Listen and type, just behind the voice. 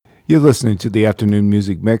You're listening to the Afternoon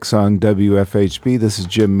Music Mix on WFHB. This is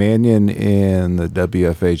Jim Manion in the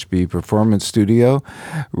WFHB Performance Studio.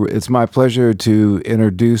 It's my pleasure to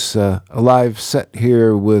introduce a live set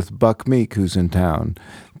here with Buck Meek, who's in town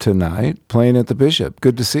tonight, playing at the Bishop.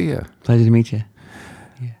 Good to see you. Pleasure to meet you.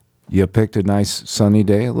 Yeah. You picked a nice sunny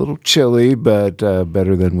day, a little chilly, but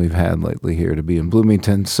better than we've had lately here to be in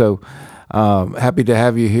Bloomington. So happy to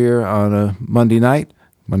have you here on a Monday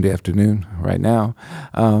afternoon right now.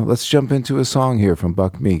 Let's jump into a song here from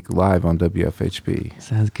Buck Meek live on WFHB.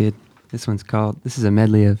 Sounds good. This is a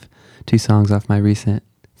medley of two songs off my recent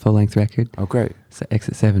full-length record. Oh, great. It's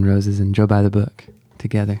Exit 7 Roses and Joe by the Book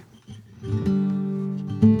together.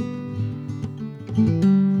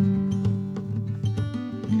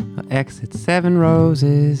 Exit 7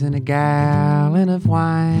 roses and a gallon of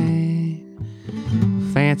wine.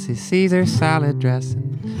 Fancy Caesar salad dressing.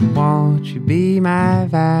 Won't you be my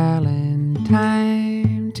Valentine?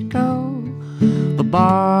 To go, the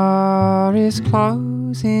bar is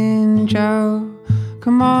closing, Joe.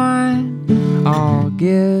 Come on, I'll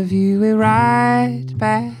give you a ride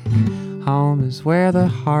back. Home is where the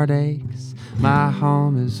heart aches. My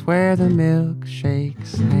home is where the milk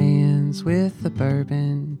shakes hands with the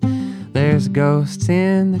bourbon. There's ghosts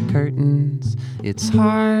in the curtains. It's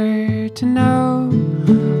hard to know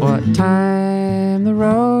what time the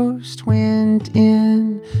roast went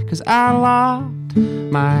in, 'cause I locked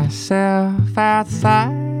myself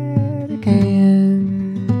outside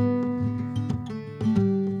again.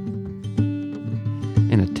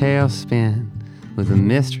 In a tailspin with the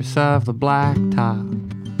mistress of the blacktop.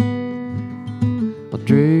 Well,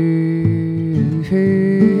 Drew,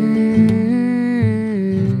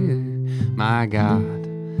 my God,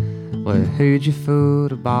 well, who'd you fool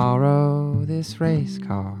to borrow this race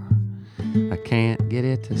car? I can't get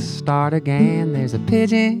it to start again. There's a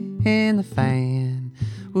pigeon in the fan.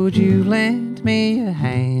 Would you lend me a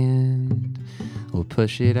hand? We'll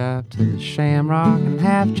push it up to the Shamrock and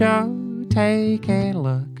have Joe take a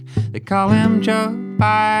look. They call him Joe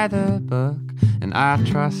by the book, and I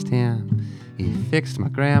trust him. He fixed my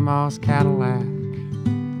grandma's Cadillac.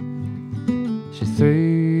 She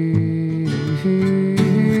threw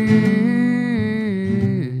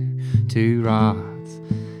 2 rods.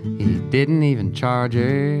 He didn't even charge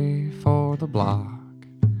her for the block.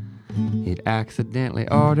 He'd accidentally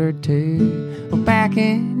ordered 2. Well, back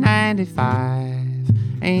in 95,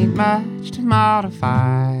 ain't much to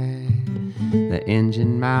modify. The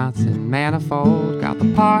engine mounts and manifold, got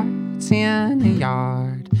the parts in the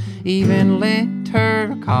yard. Even lent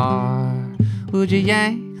her a car. Would you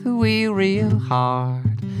yank the wheel real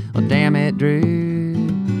hard? Well, damn it, Drew,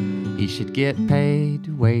 you should get paid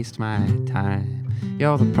to waste my time.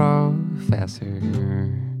 You're the professor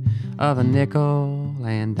of a nickel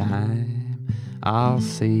and dime. I'll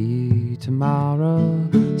see you tomorrow.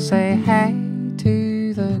 Say hey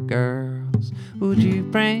to the girls. Would you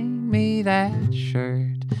bring me that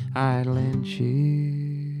shirt I lent you?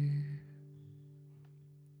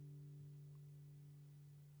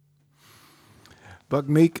 Buck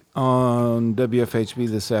Meek on WFHB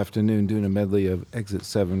this afternoon doing a medley of Exit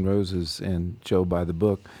 7 Roses and Joe by the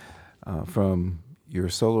Book from your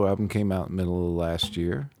solo album. Came out in the middle of last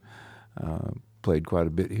year. Played quite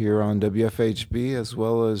a bit here on WFHB, as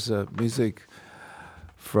well as music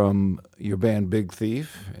from your band Big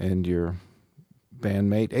Thief and your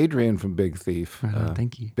bandmate Adrian from Big Thief.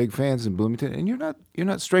 Thank you. Big fans in Bloomington, and you're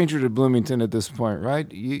not stranger to Bloomington at this point,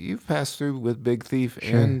 right? You've passed through with Big Thief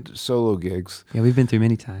and solo gigs. Yeah, we've been through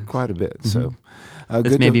many times. Quite a bit. Mm-hmm. So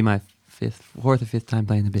this may be my fourth or fifth time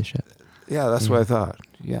playing the Bishop. Yeah, that's what I thought.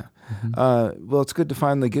 Yeah. Mm-hmm. Well, it's good to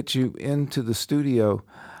finally get you into the studio.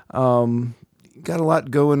 Got a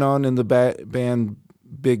lot going on in the band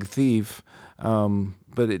Big Thief.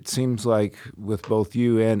 But it seems like with both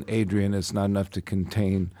you and Adrian, it's not enough to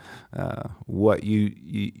contain what you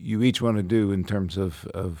each want to do in terms of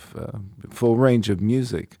full range of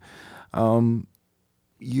music.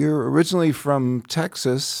 You're originally from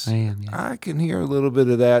Texas. I am. Yeah. I can hear a little bit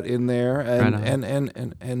of that in there,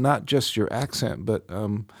 and not just your accent, but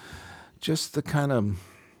just the kind of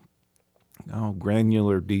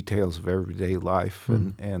granular details of everyday life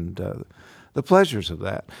and the pleasures of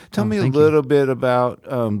that. Tell me a little bit about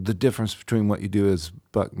the difference between what you do as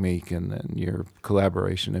Buck Meek and your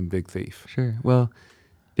collaboration in Big Thief. Sure. Well,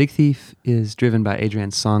 Big Thief is driven by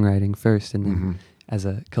Adrian's songwriting first, and then as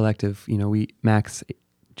a collective, Max,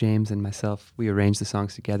 James, and myself, we arrange the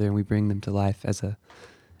songs together and we bring them to life as a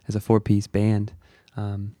 4-piece band.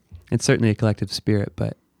 It's certainly a collective spirit,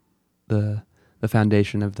 but the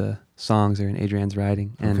foundation of the songs are in Adrian's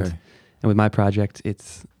writing, and with my project,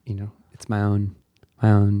 it's my own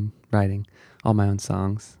writing all my own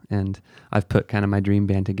songs, and I've put kind of my dream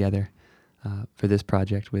band together for this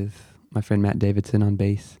project with my friend Matt Davidson on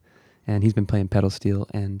bass, and he's been playing pedal steel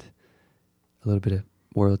and a little bit of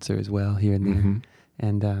Wurlitzer as well here and there,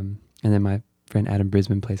 and then my friend Adam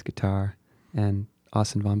Brisbane plays guitar, and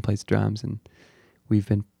Austin Vaughn plays drums, and we've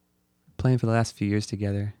been playing for the last few years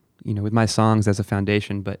together, with my songs as a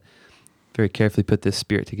foundation, but very carefully put this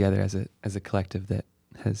spirit together as a collective that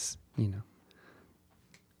has,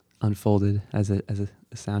 unfolded as a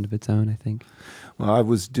sound of its own, I think. Well, I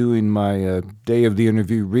was doing my day of the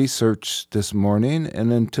interview research this morning,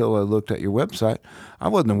 and until I looked at your website, I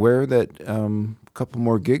wasn't aware that a couple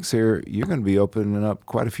more gigs here, you're going to be opening up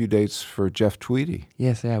quite a few dates for Jeff Tweedy.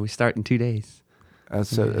 Yes, we start in 2 days.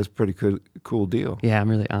 That's a pretty cool deal. Yeah, I'm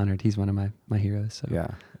really honored. He's one of my heroes. So yeah,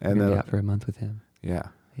 and we're gonna be out for a month with him. Yeah.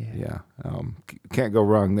 Can't go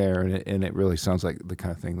wrong there, and it really sounds like the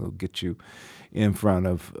kind of thing that'll get you in front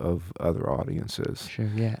of other audiences. Sure,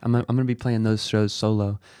 yeah. I'm gonna be playing those shows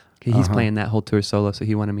solo. He's playing that whole tour solo, so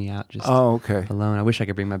he wanted me out just alone. I wish I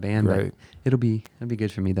could bring my band, but it'll be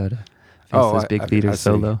good for me though to face those big theaters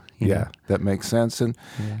solo. Yeah, that makes sense, and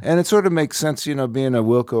it sort of makes sense. Being a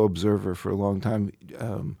Wilco observer for a long time,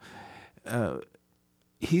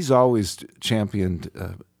 he's always championed.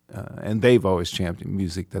 And they've always championed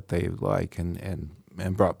music that they like and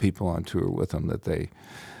brought people on tour with them that they,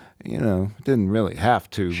 didn't really have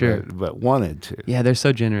to, but wanted to. Yeah, they're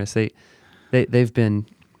so generous. They've been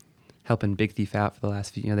helping Big Thief out for the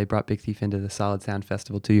last few. They brought Big Thief into the Solid Sound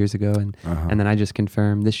Festival 2 years ago, and then I just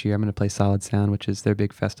confirmed this year I'm going to play Solid Sound, which is their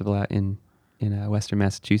big festival out in Western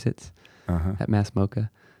Massachusetts at Mass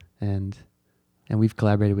Mocha, and we've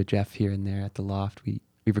collaborated with Jeff here and there at the Loft. We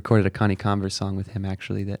recorded a Connie Converse song with him,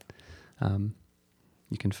 actually, that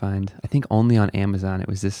you can find, I think, only on Amazon. It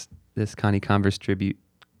was this Connie Converse tribute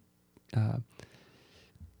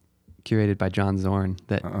curated by John Zorn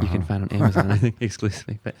that you can find on Amazon, I think,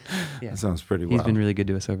 exclusively. But yeah, that sounds pretty well. He's been really good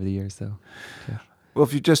to us over the years, though. So. Well,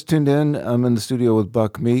 if you just tuned in, I'm in the studio with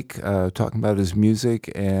Buck Meek, talking about his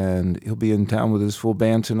music, and he'll be in town with his full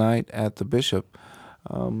band tonight at the Bishop.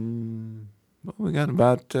 Well, we got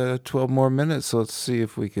about 12 more minutes, so let's see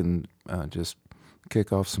if we can just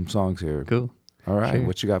kick off some songs here. Cool. All right, Sure.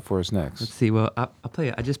 What you got for us next? Let's see. Well, I'll play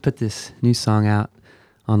it. I just put this new song out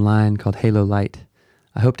online called Halo Light.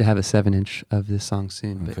 I hope to have a 7-inch of this song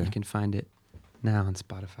soon, but you can find it now on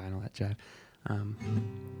Spotify and all that jive. So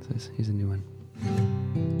here's a new one.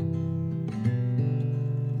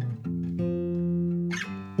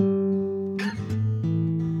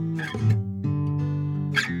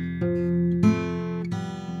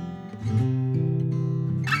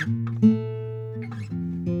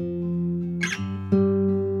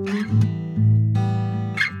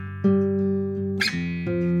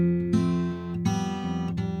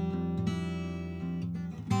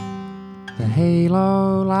 The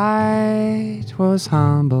halo light was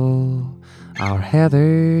humble, our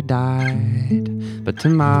heather died, but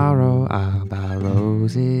tomorrow I'll buy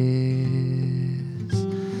roses.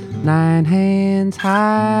 9 hands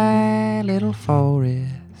high, little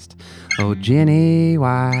forest. Oh, Jenny,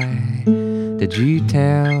 why did you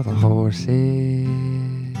tell the horses?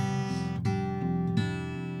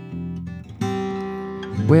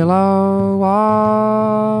 Willow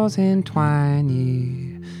walls entwine you.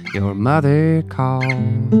 Your mother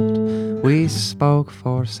called, we spoke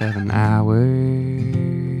for 7 hours.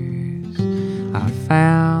 I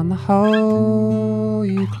found the hole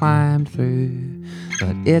you climbed through,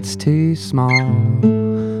 but it's too small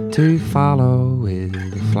to follow with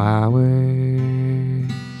the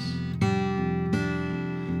flowers.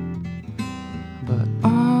 But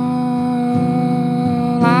all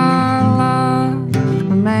I love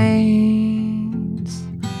remains,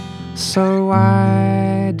 so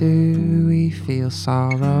why do we feel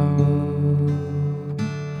sorrow?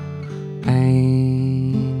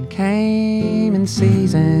 Pain came in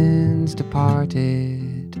seasons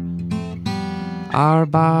departed, our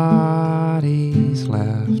bodies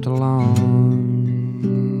left alone.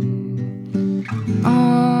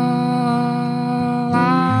 All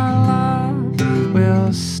I love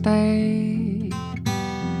will stay,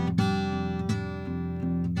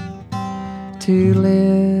 to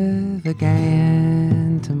live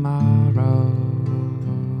again tomorrow.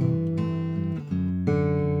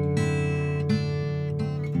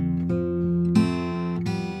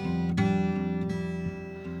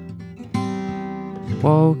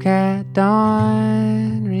 Woke at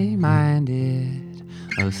dawn, reminded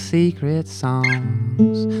of secret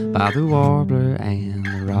songs by the warbler and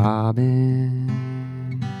the robin.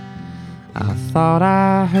 I thought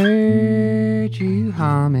I heard you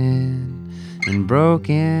humming and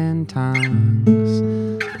broken tongues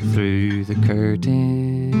through the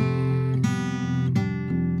curtain.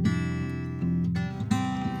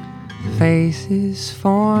 Faces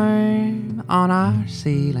form on our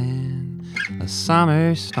ceiling, a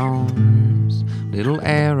summer storms, little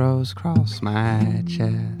arrows cross my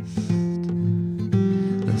chest.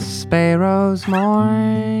 The sparrows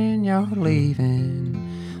mourn your leaving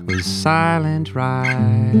with silent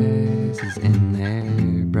rises in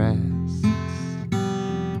their breasts.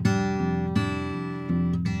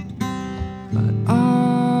 But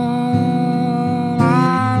all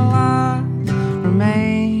our love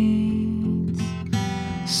remains.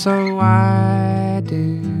 So why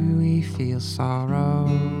do we feel sorrow?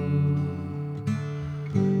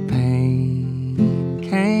 Pain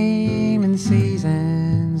came in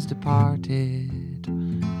seasons departed,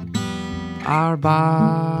 our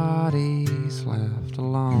bodies left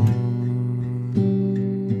alone.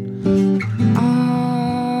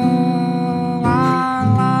 All our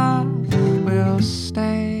love will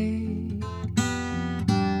stay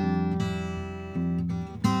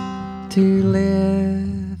to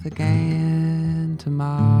live again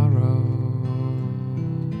tomorrow.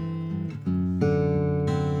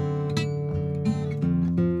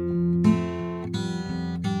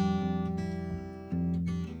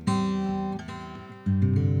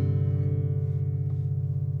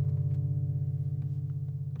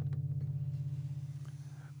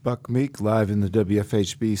 Buck Meek live in the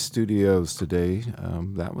WFHB studios today.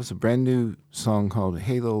 That was a brand new song called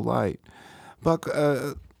Halo Light. Buck,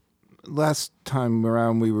 last time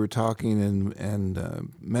around we were talking and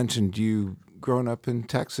mentioned you growing up in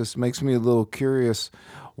Texas. Makes me a little curious.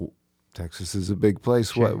 Texas is a big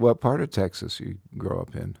place. Sure. What part of Texas you grow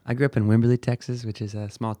up in? I grew up in Wimberley, Texas, which is a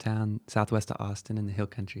small town southwest of Austin in the hill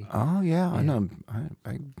country. Oh, yeah. I know.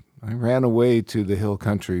 I ran away to the hill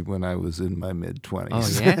country when I was in my mid-20s. Oh,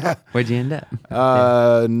 yeah? Where'd you end up?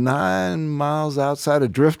 9 miles outside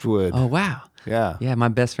of Driftwood. Oh, wow. Yeah. Yeah, my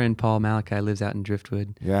best friend Paul Malachi lives out in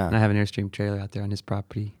Driftwood. Yeah. And I have an Airstream trailer out there on his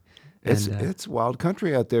property. It's wild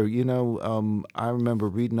country out there. You know, I remember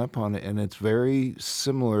reading up on it, and it's very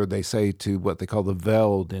similar, they say, to what they call the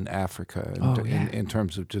veld in Africa in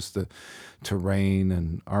terms of just the terrain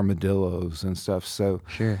and armadillos and stuff. So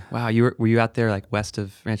Sure. Wow, were you out there like west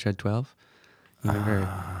of Ranch Red 12? You remember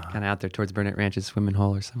kind of out there towards Burnett Ranch's swimming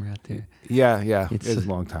hole or somewhere out there? Yeah. It was a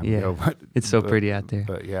long time ago. But, it's so pretty out there.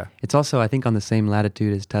 But yeah. It's also, I think, on the same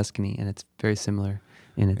latitude as Tuscany, and it's very similar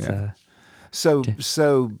in its... So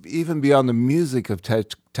even beyond the music of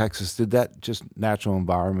Texas, did that just natural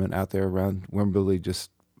environment out there around Wimberley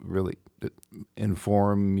just really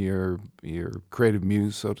inform your creative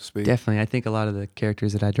muse, so to speak? Definitely. I think a lot of the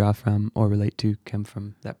characters that I draw from or relate to come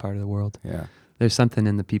from that part of the world. Yeah. There's something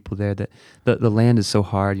in the people there that the land is so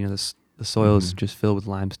hard. You know, the soil is just filled with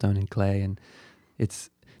limestone and clay, and it's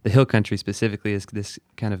the hill country specifically is this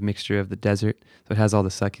kind of mixture of the desert. So it has all the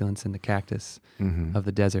succulents and the cactus of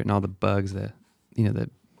the desert and all the bugs, the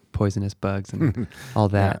poisonous bugs and all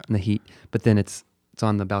that and the heat. But then it's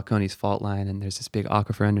on the Balcones fault line, and there's this big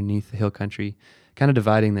aquifer underneath the hill country, kind of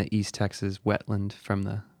dividing the East Texas wetland from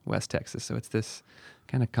the West Texas. So it's this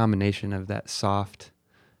kind of combination of that soft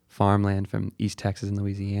farmland from East Texas and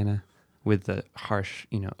Louisiana with the harsh,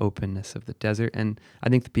 openness of the desert. And I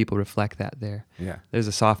think the people reflect that there. Yeah. There's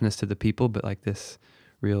a softness to the people, but like this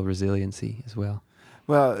real resiliency as well.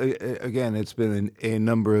 Well, again, it's been a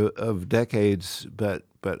number of decades, but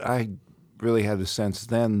I really had a sense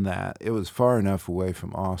then that it was far enough away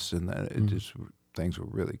from Austin that it just things were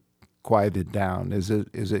really quieted down. Is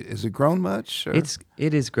it grown much? Or?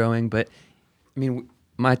 It is growing, but I mean,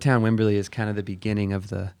 my town Wimberley is kind of the beginning of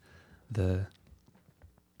the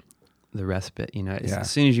respite.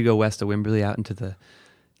 As soon as you go west of Wimberley out into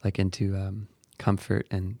Comfort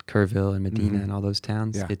and Kerrville and Medina and all those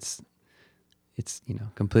towns, it's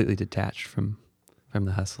completely detached from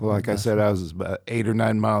the hustle. Well, like I said, I was about 8 or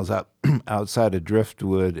 9 miles outside of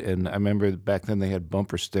Driftwood, and I remember back then they had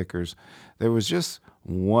bumper stickers. There was just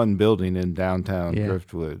one building in downtown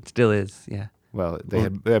Driftwood. Still is, yeah. Well, they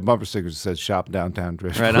had bumper stickers that said "Shop Downtown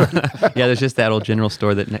Driftwood." Right on. Yeah, there's just that old general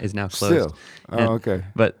store that is now closed. Still, okay.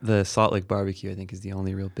 But the Salt Lake Barbecue, I think, is the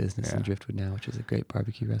only real business in Driftwood now, which is a great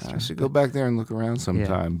barbecue restaurant. I should go back there and look around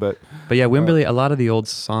sometime. But yeah, Wimberley. A lot of the old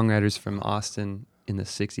songwriters from Austin in the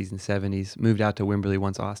 60s and 70s moved out to Wimberley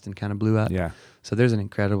once Austin kind of blew up. Yeah. So there's an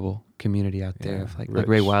incredible community out there of like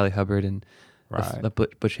Ray Wiley Hubbard and the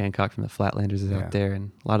Butch Hancock from the Flatlanders is out there,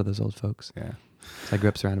 and a lot of those old folks. Yeah. So I grew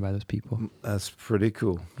up surrounded by those people. That's pretty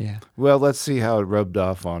cool. Yeah. Well, let's see how it rubbed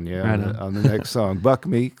off on you on the next song. Buck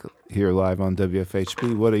Meek here live on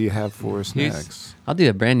WFHB. What do you have for us next? I'll do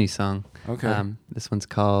a brand new song. Okay. This one's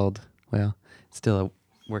called, well, it's still a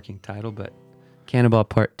working title, but Cannonball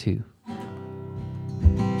Part II.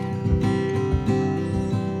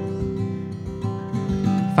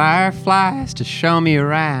 Fireflies to show me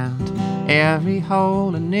around every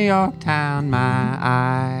hole in New York town. My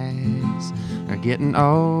eyes are getting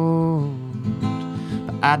old,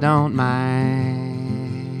 but I don't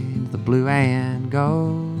mind the blue and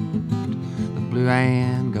gold, the blue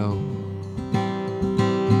and gold.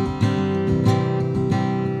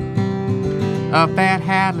 Up at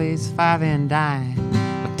Hadley's 5 and dime,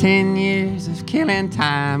 10 years of killing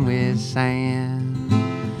time with sand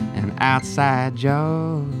and outside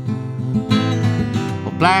Joe.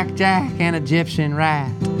 Well, blackjack and Egyptian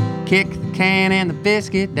rat, kick the can and the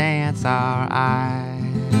biscuit dance. Our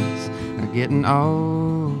eyes are getting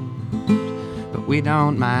old, but we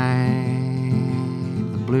don't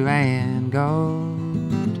mind the blue and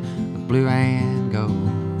gold, the blue and gold.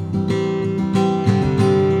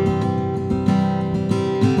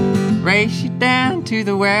 Race you down to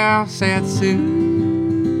the well, said Sue.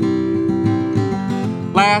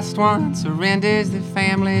 Last one surrenders the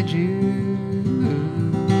family jewels.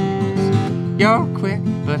 You're quick,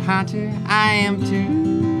 but hunter, I am too.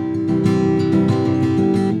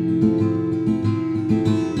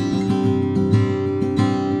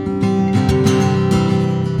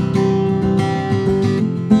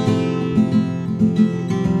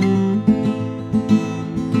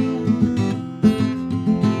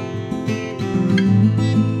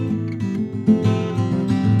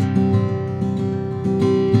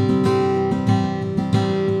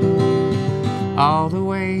 All the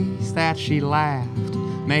ways that she laughed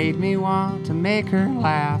made me want to make her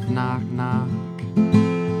laugh. Knock, knock,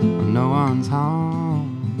 no one's home.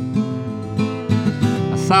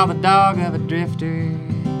 I saw the dog of a drifter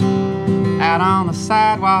out on the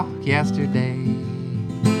sidewalk yesterday,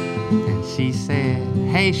 and she said,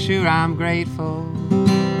 hey, sure, I'm grateful,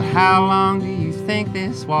 but how long do you think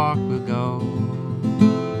this walk will go?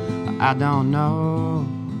 I don't know.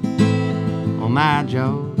 Well, my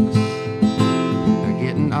jokes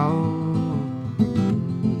getting old,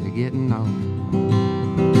 they're getting old.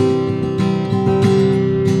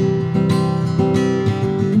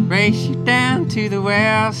 Race you down to the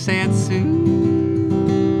well, said Sue.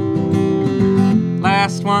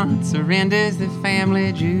 Last one surrenders the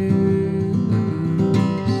family jewels.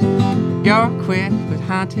 You're quick, but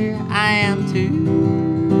hunter, I am too.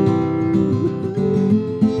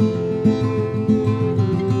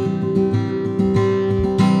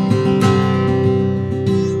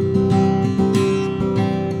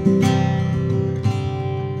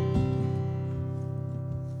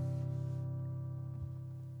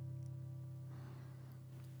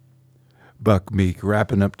 Buck Meek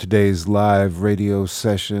wrapping up today's live radio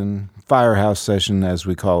session, Firehouse Session as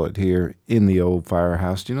we call it here in the old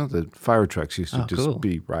firehouse. Do you know the fire trucks used to just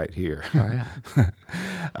be right here? Oh,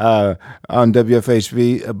 yeah. On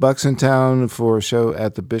WFHB, Buck's in town for a show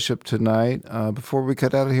at the Bishop tonight. Before we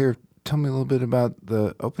cut out of here, tell me a little bit about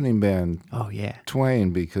the opening band. Oh, yeah. Twain,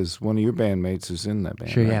 because one of your bandmates is in that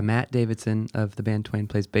band. Sure, right? yeah. Matt Davidson of the band Twain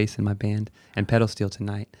plays bass in my band and pedal steel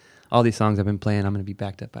tonight. All these songs I've been playing, I'm going to be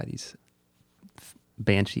backed up by these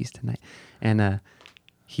banshees tonight. And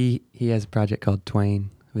he has a project called Twain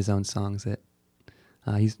of his own songs that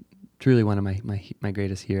he's truly one of my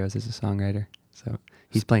greatest heroes as a songwriter. So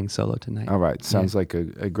he's playing solo tonight. All right. Sounds like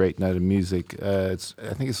a great night of music. I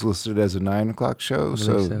think it's listed as a 9 o'clock show.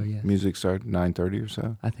 So yeah. Music starts at 9:30 or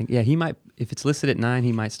so. I think, yeah, he might, if it's listed at 9,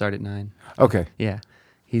 he might start at 9. Okay. Yeah.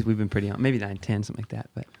 We've been pretty on, maybe 9:10, something like that.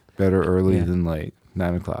 But better early than late.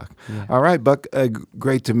 9 o'clock. Yeah. All right, Buck.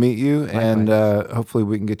 Great to meet you, Likewise. And hopefully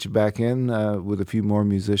we can get you back in with a few more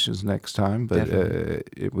musicians next time. But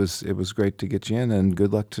it was great to get you in, and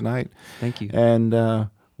good luck tonight. Thank you. And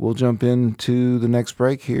we'll jump into the next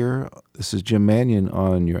break here. This is Jim Manion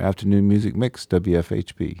on your afternoon music mix,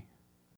 WFHB.